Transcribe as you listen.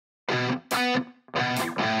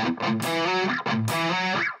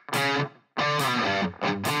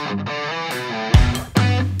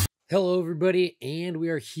Hello, everybody, and we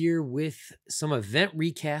are here with some event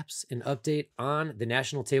recaps and update on the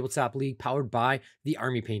National Tabletop League powered by the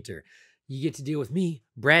Army Painter. You get to deal with me,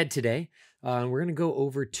 Brad, today. We're going to go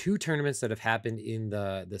over two tournaments that have happened in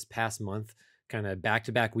this past month, kind of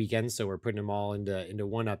back-to-back weekends, so we're putting them all into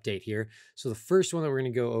one update here. So the first one that we're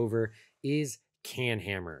going to go over is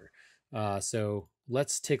Canhammer. So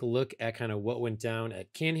let's take a look at kind of what went down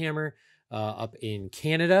at Canhammer up in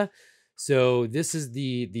Canada. So this is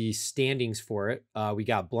the standings for it. We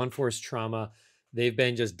got Blunt Force Trauma. They've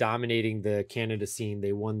been just dominating the Canada scene.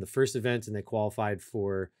 They won the first event and they qualified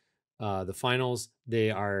for the finals.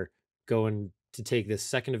 They are going to take this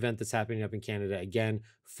second event that's happening up in Canada again,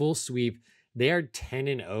 full sweep. They are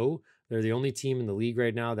 10-0. They're the only team in the league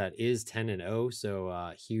right now that is 10-0.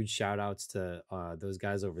 So huge shout outs to those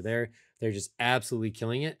guys over there. They're just absolutely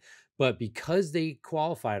killing it. But because they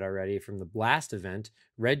qualified already from the last event,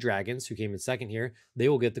 Red Dragons, who came in second here, they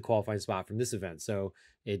will get the qualifying spot from this event. So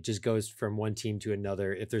it just goes from one team to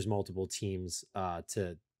another if there's multiple teams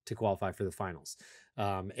to qualify for the finals.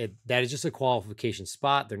 That is just a qualification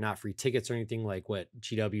spot. They're not free tickets or anything like what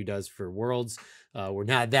GW does for Worlds. We're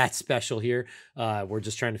not that special here. We're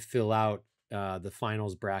just trying to fill out the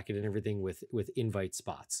finals bracket and everything with invite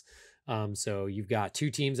spots. So you've got two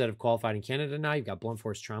teams that have qualified in Canada now. You've got Blunt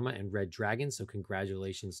Force Trauma and Red Dragons. So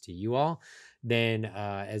congratulations to you all. Then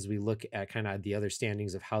as we look at kind of the other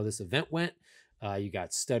standings of how this event went, you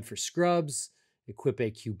got Stud for Scrubs,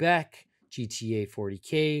 Equipe Quebec, GTA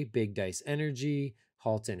 40K, Big Dice Energy,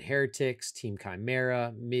 Halton Heretics, Team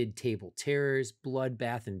Chimera, Mid Table Terrors,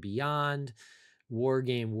 Bloodbath and Beyond, War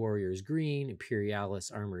Game Warriors Green,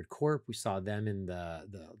 Imperialis Armored Corp. We saw them in the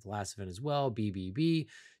last event as well. BBB,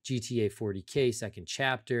 GTA 40K second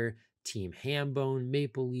chapter, Team Hambone,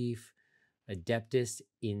 Maple Leaf, Adeptus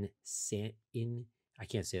in I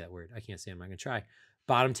can't say that word. I can't say it. I'm not gonna try.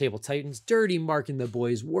 Bottom Table Titans, Dirty Mark and the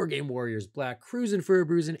Boys, War Game Warriors Black, Cruisin' for a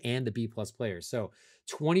Bruisin', and the B+ players. So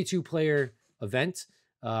 22 player event.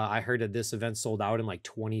 I heard that this event sold out in like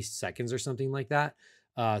 20 seconds or something like that.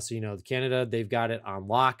 So, Canada, they've got it on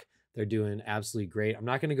lock. They're doing absolutely great. I'm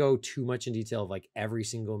not going to go too much in detail of like every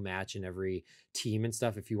single match and every team and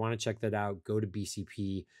stuff. If you want to check that out, go to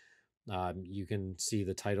BCP. You can see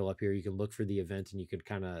the title up here. You can look for the event and you could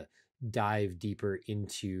kind of dive deeper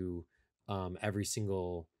into every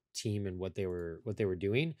single team and what they were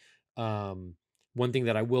doing. One thing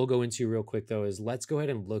that I will go into real quick though is let's go ahead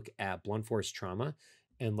and look at Blunt Force Trauma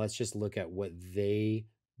and let's just look at what they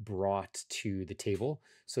brought to the table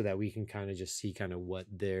so that we can kind of just see kind of what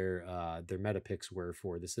their meta picks were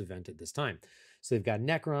for this event at this time. So they've got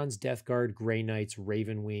Necrons, Death Guard, Grey Knights,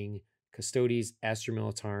 Ravenwing, Custodes, Astra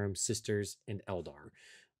Militarum, Sisters, and Eldar.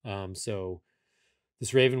 So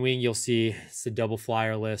this Ravenwing, you'll see it's a double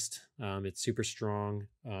flyer list. It's super strong.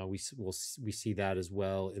 We see that as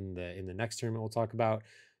well in the next tournament we'll talk about.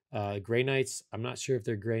 Grey Knights, I'm not sure if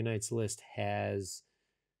their Grey Knights list has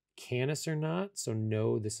Canis or not. So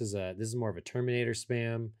no, this is more of a Terminator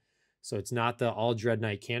spam. So it's not the all Dread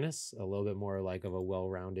Knight Canis, a little bit more like of a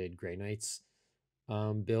well-rounded Grey Knights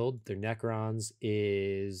build. Their Necrons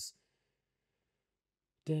is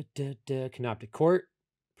Canoptic Court.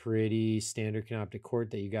 Pretty standard Canoptic Court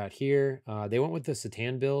that you got here. They went with the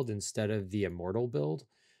Satan build instead of the Immortal build.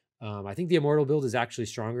 I think the Immortal build is actually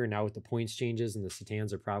stronger now with the points changes, and the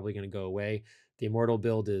Satans are probably going to go away. The Immortal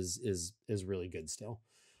build is really good still.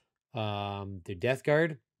 The Death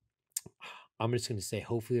Guard, I'm just going to say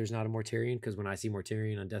hopefully there's not a Mortarion, because when I see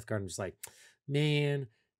Mortarion on Death Guard, I'm just like, man,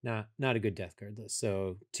 not a good Death Guard list.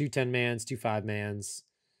 So 2 10-mans, 2 5-mans,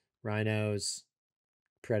 Rhinos,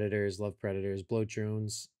 Predators, love Predators, Bloat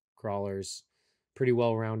Drones, Crawlers, pretty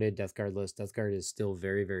well-rounded Death Guard list. Death Guard is still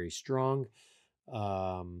very, very strong.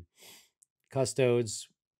 Custodes,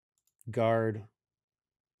 Guard,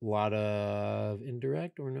 a lot of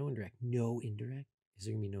indirect or no indirect? No indirect. Is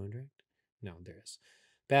there going to be no indirect? No, there is.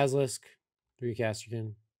 Basilisk, 3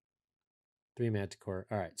 Casterton, 3 Manticore.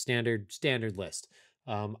 All right, standard list.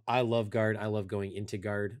 I love Guard. I love going into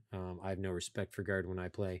Guard. I have no respect for Guard when I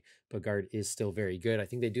play, but Guard is still very good. I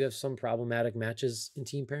think they do have some problematic matches in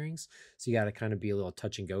team pairings, so you got to kind of be a little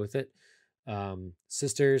touch and go with it.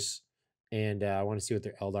 Sisters, and I want to see what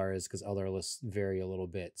their Eldar is, because Eldar lists vary a little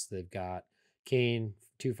bit. So they've got Kane,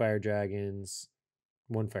 2 Fire Dragons,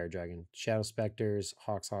 1 Fire Dragon, Shadow Specters,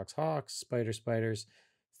 Hawks, Spiders,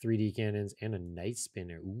 3D cannons, and a Night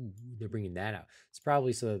Spinner. Ooh, they're bringing that out. It's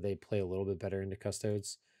probably so that they play a little bit better into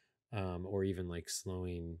Custodes, or even like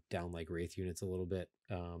slowing down like Wraith units a little bit.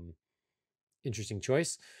 interesting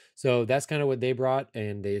choice. So that's kind of what they brought,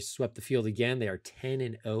 and they swept the field again. They are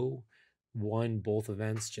 10-0, won both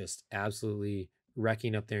events, just absolutely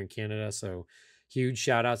wrecking up there in Canada. So huge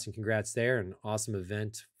shout outs and congrats there. An awesome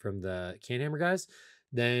event from the Canhammer guys.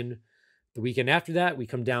 Then the weekend after that, we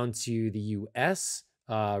come down to the US,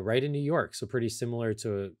 right in New York. So pretty similar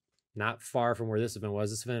to, not far from where this event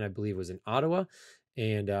was. This event, I believe, was in Ottawa,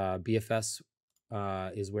 and BFS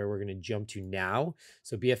is where we're going to jump to now.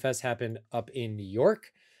 So BFS happened up in New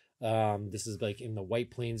York. This is like in the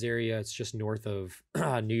White Plains area. It's just north of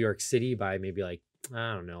New York City by maybe like,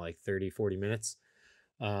 I don't know, like 30, 40 minutes.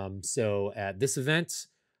 So at this event,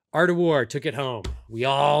 Art of War took it home. We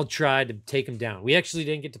all tried to take him down. We actually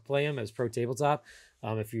didn't get to play him as Pro Tabletop.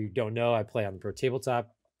 If you don't know, I play on the Pro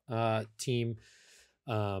Tabletop team.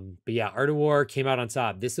 But yeah, Art of War came out on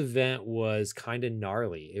top. This event was kind of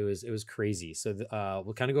gnarly. It was crazy. So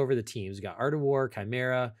we'll kind of go over the teams. We got Art of War,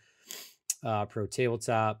 Chimera, Pro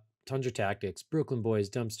Tabletop, Tundra Tactics, Brooklyn Boys,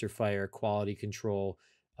 Dumpster Fire, Quality Control.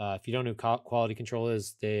 If you don't know who Quality Control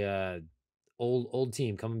is, they old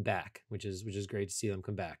team coming back, which is great to see them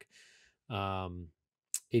come back.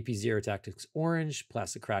 AP Zero Tactics Orange,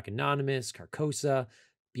 Plastic Crack Anonymous, Carcosa,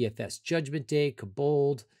 BFS Judgment Day,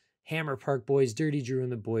 Kabold, Hammer Park Boys, Dirty Drew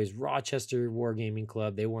and the Boys, Rochester Wargaming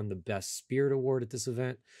Club. They won the Best Spirit Award at this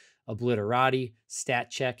event. Obliterati, Stat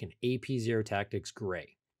Check, and AP Zero Tactics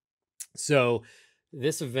Gray. So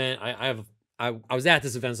this event, I was at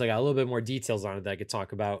this event, so I got a little bit more details on it that I could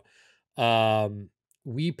talk about.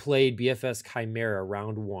 We played BFS Chimera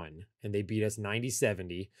round 1, and they beat us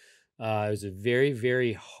 90-70. It was a very,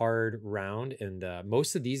 very hard round, and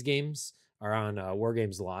most of these games are on War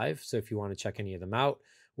Games Live. So if you want to check any of them out,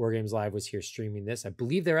 War Games Live was here streaming this. I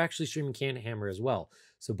believe they're actually streaming Canhammer as well.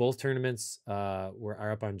 So both tournaments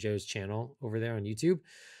are up on Joe's channel over there on YouTube.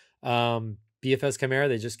 BFS Chimera,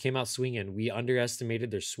 they just came out swinging. We underestimated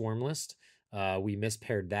their swarm list. We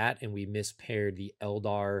mispaired that, and we mispaired the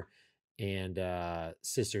Eldar and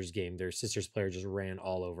Sisters game. Their Sisters player just ran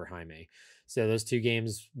all over Jaime. So those two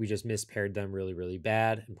games, we just mispaired them really, really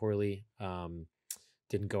bad and poorly.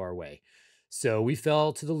 Didn't go our way. So we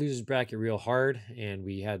fell to the losers bracket real hard, and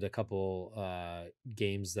we had a couple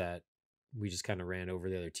games that we just kind of ran over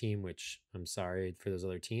the other team, which I'm sorry for those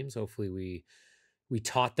other teams. Hopefully we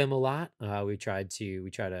taught them a lot. We try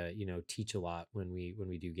to, teach a lot when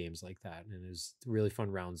we do games like that. And it was really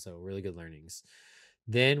fun rounds, though, really good learnings.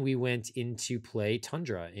 Then we went into play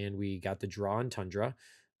Tundra, and we got the draw on Tundra.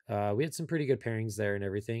 We had some pretty good pairings there and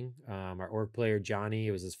everything. Our orc player, Johnny,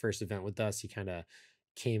 it was his first event with us. He kind of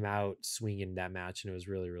came out swinging that match, and it was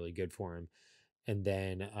really, really good for him. And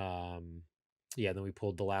then, then we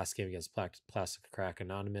pulled the last game against Plastic Crack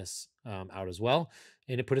Anonymous out as well.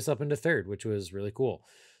 And it put us up into third, which was really cool.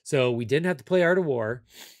 So we didn't have to play Art of War.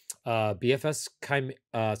 BFS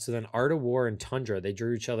so then Art of War and Tundra, they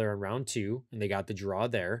drew each other on round 2, and they got the draw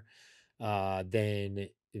there. Then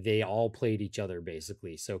they all played each other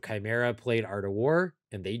basically. So Chimera played Art of War,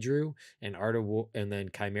 and they drew, and Art of War, and then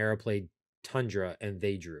Chimera played Tundra, and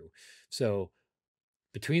they drew. So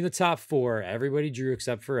between the top 4, everybody drew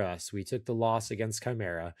except for us. We took the loss against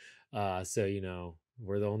Chimera. So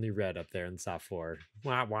we're the only red up there in the top 4.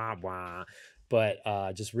 Wah, wah, wah. But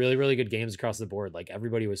just really, really good games across the board. Like,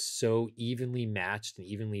 everybody was so evenly matched and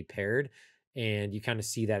evenly paired. And you kind of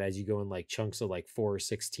see that as you go in like chunks of like 4 or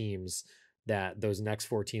 6 teams, that those next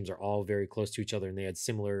 4 teams are all very close to each other, and they had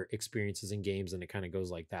similar experiences in games, and it kind of goes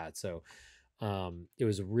like that. So it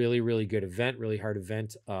was a really, really good event, really hard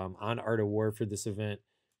event. On Art of War for this event,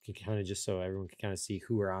 can kind of just so everyone can kind of see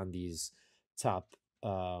who are on these top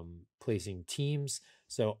placing teams.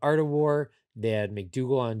 So Art of War, they had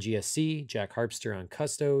McDougal on GSC, Jack Harpster on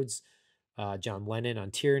Custodes, John Lennon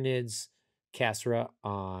on Tyranids, Casra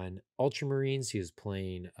on Ultramarines. He was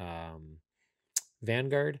playing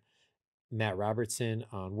Vanguard, Matt Robertson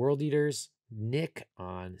on World Eaters, Nick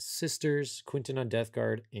on Sisters, Quentin on Death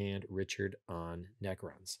Guard, and Richard on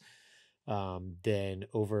Necrons. Then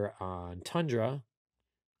over on Tundra,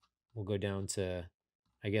 we'll go down to,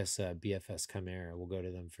 I guess, BFS Chimera. We'll go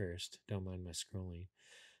to them first. Don't mind my scrolling.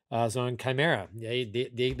 So on Chimera,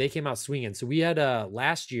 they came out swinging. So we had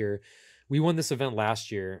last year, we won this event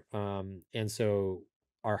last year. And so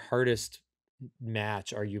our hardest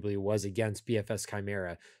match arguably was against BFS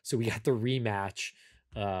Chimera. So we got the rematch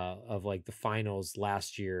of like the finals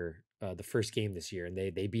last year, the first game this year, and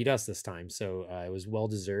they beat us this time. So it was well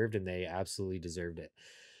deserved, and they absolutely deserved it.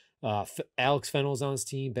 Alex Fennel was on his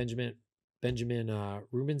team, Benjamin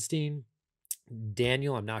Rubenstein,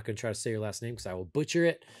 Daniel, I'm not going to try to say your last name because I will butcher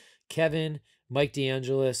it, Kevin, Mike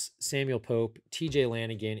DeAngelis, Samuel Pope, TJ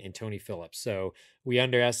Lanigan, and Tony Phillips. So we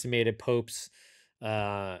underestimated Pope's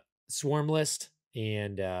swarm list,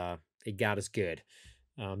 and it got us good.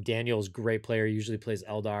 Daniel's a great player, usually plays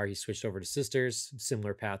Eldar. He switched over to Sisters,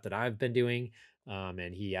 similar path that I've been doing.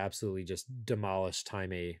 And he absolutely just demolished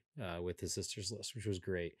Time A with his Sisters list, which was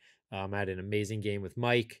great. I had an amazing game with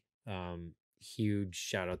Mike. Huge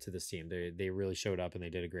shout out to this team. They really showed up and they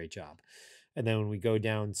did a great job. And then when we go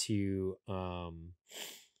down to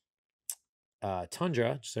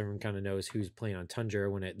Tundra, just so everyone kind of knows who's playing on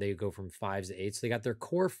Tundra when they go from 5s to 8s. So they got their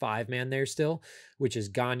core 5-man there still, which is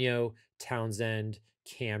Gagno, Townsend,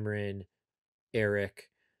 Cameron, Eric,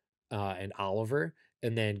 and Oliver.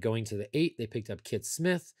 And then going to the 8, they picked up Kit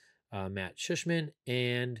Smith, Matt Shushman,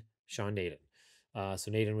 and Sean Naden.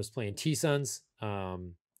 So Naden was playing T-Sons.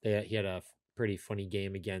 He had a pretty funny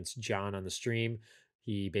game against John on the stream.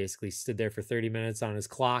 He basically stood there for 30 minutes on his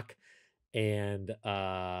clock, and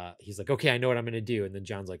he's like, okay, I know what I'm going to do. And then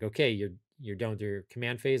John's like, okay, you're done with your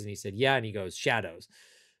command phase. And he said, yeah. And he goes, shadows.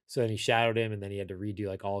 So then he shadowed him, and then he had to redo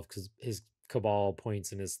like all of his cabal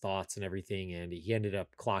points and his thoughts and everything. And he ended up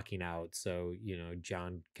clocking out. So,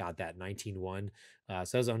 John got that 19-1. So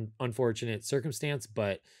that was an unfortunate circumstance,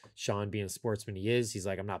 but Sean, being a sportsman he's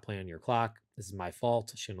like, I'm not playing on your clock. This is my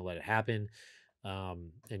fault. I shouldn't have let it happen.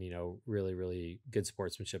 And really, really good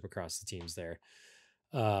sportsmanship across the teams there.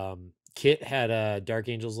 Kit had a Dark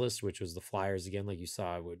Angels list, which was the Flyers again, like you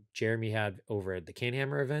saw what Jeremy had over at the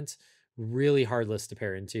Canhammer event. Really hard list to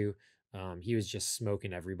pair into. He was just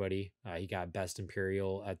smoking everybody. He got best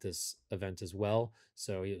Imperial at this event as well,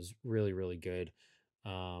 so he was really, really good.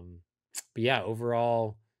 But yeah,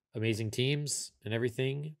 overall amazing teams and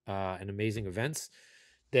everything, and amazing events.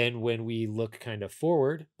 Then when we look kind of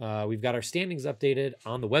forward, we've got our standings updated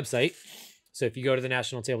on the website. So if you go to the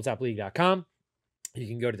nationaltabletopleague.com, you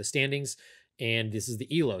can go to the standings, and this is the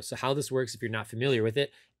ELO. So how this works, if you're not familiar with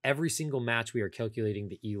it, every single match we are calculating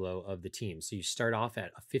the ELO of the team. So you start off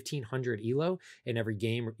at a 1500 ELO, and every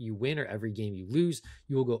game you win or every game you lose,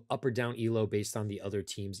 you will go up or down ELO based on the other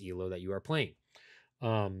team's ELO that you are playing.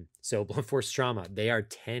 So Blunt Force Trauma, they are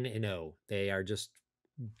 10-0. They are just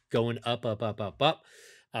going up, up, up, up, up.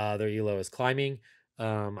 Their ELO is climbing.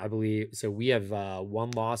 I believe so. We have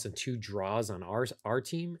 1 loss and 2 draws on our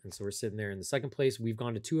team, and so we're sitting there in the second place. We've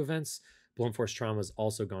gone to 2 events. Blunt Force Trauma has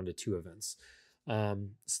also gone to 2 events.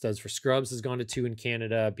 Studs for Scrubs has gone to 2 in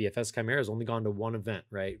Canada. BFS Chimera has only gone to 1 event,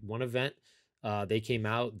 right? 1 event. They came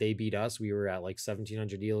out, they beat us. We were at like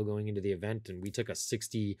 1700 ELO going into the event, and we took a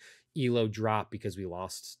 60 ELO drop because we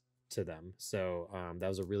lost to them. So that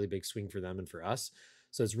was a really big swing for them and for us.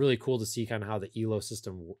 So it's really cool to see kind of how the ELO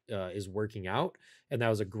system is working out. And that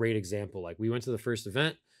was a great example. Like we went to the first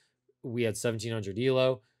event, we had 1700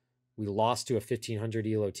 ELO. We lost to a 1500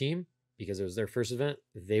 ELO team because it was their first event.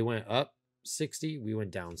 They went up 60, we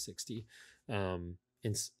went down 60. And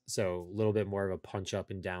so a little bit more of a punch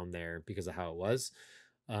up and down there because of how it was.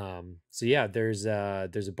 So yeah, there's a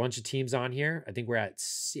bunch of teams on here. I think we're at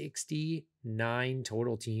 69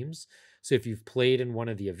 total teams. So if you've played in one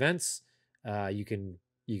of the events, you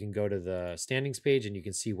can go to the standings page and you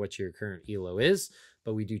can see what your current ELO is,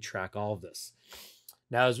 but we do track all of this.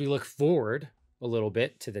 Now, as we look forward a little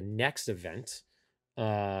bit to the next event,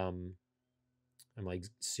 I'm like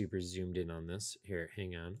super zoomed in on this here.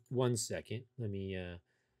 Hang on 1 second. Let me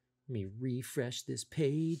refresh this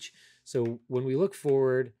page. So when we look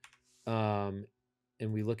forward, and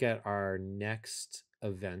we look at our next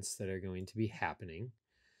events that are going to be happening,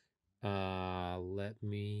 let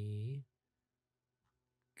me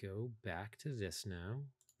go back to this now.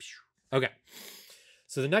 Okay.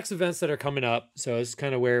 So the next events that are coming up, so this is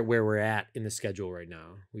kind of where we're at in the schedule right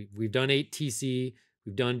now. We've done 8TC,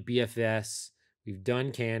 we've done BFS, we've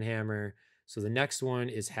done Canhammer. So the next one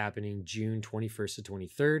is happening June 21st to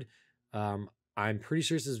 23rd. I'm pretty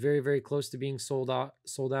sure this is very, very close to being sold out.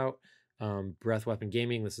 Breath Weapon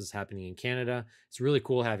Gaming, this is happening in Canada. It's really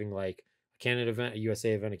cool having like a Canada event, a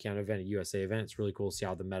USA event, a Canada event, a USA event. It's really cool to see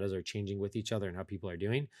how the metas are changing with each other and how people are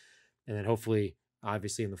doing. And then hopefully,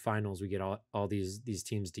 obviously in the finals, we get all these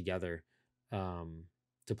teams together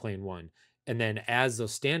to play in one. And then as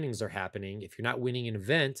those standings are happening, if you're not winning an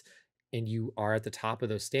event and you are at the top of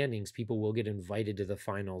those standings, people will get invited to the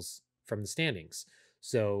finals from the standings.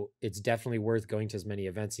 So it's definitely worth going to as many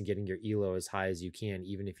events and getting your ELO as high as you can,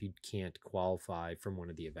 even if you can't qualify from one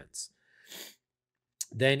of the events.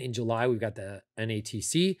 Then in July, we've got the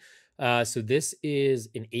NATC. So this is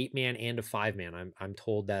an 8-man and a 5-man. I'm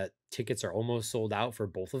told that tickets are almost sold out for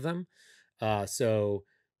both of them. So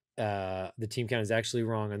the team count is actually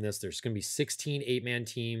wrong on this. There's going to be 16 8-man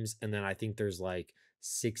teams, and then I think there's like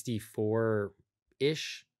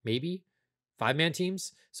 64-ish, maybe 5-man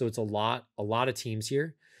teams. So it's a lot of teams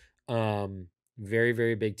here. Very,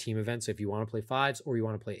 very big team event. So if you want to play 5s or you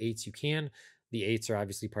want to play 8s, you can. The 8s are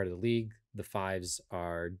obviously part of the league. The 5s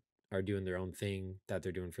are doing their own thing that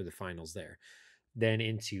they're doing for the finals there. Then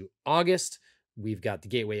into August, we've got the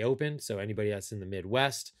Gateway Open. So anybody that's in the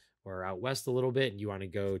Midwest or out west a little bit and you want to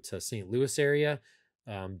go to St. Louis area,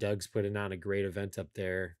 Doug's putting on a great event up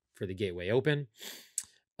there for the Gateway Open.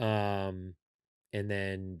 And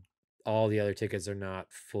then all the other tickets are not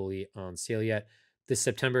fully on sale yet. This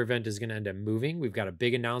September event is going to end up moving. We've got a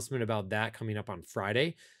big announcement about that coming up on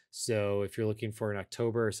Friday. So if you're looking for an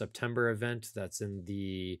October or September event that's in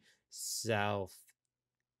the southeast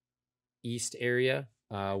area,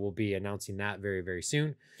 we'll be announcing that very, very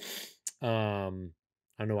soon. I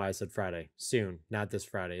don't know why I said Friday. Soon, not this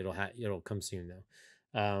Friday. It'll come soon though.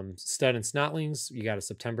 Stud and Snotlings, you got a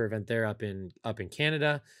September event there up in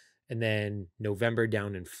Canada, and then November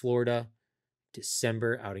down in Florida,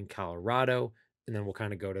 December out in Colorado, and then we'll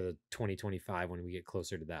kind of go to the 2025 when we get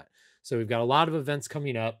closer to that. So we've got a lot of events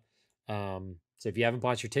coming up. So if you haven't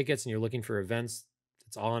bought your tickets and you're looking for events,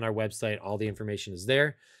 it's all on our website. All the information is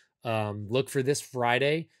there. Look for this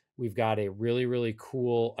Friday. We've got a really, really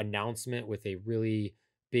cool announcement with a really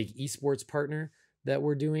big esports partner that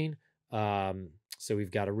we're doing. So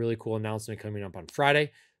we've got a really cool announcement coming up on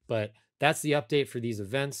Friday, but that's the update for these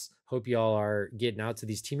events. Hope y'all are getting out to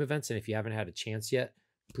these team events. And if you haven't had a chance yet,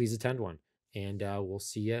 please attend one, and we'll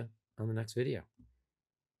see you on the next video.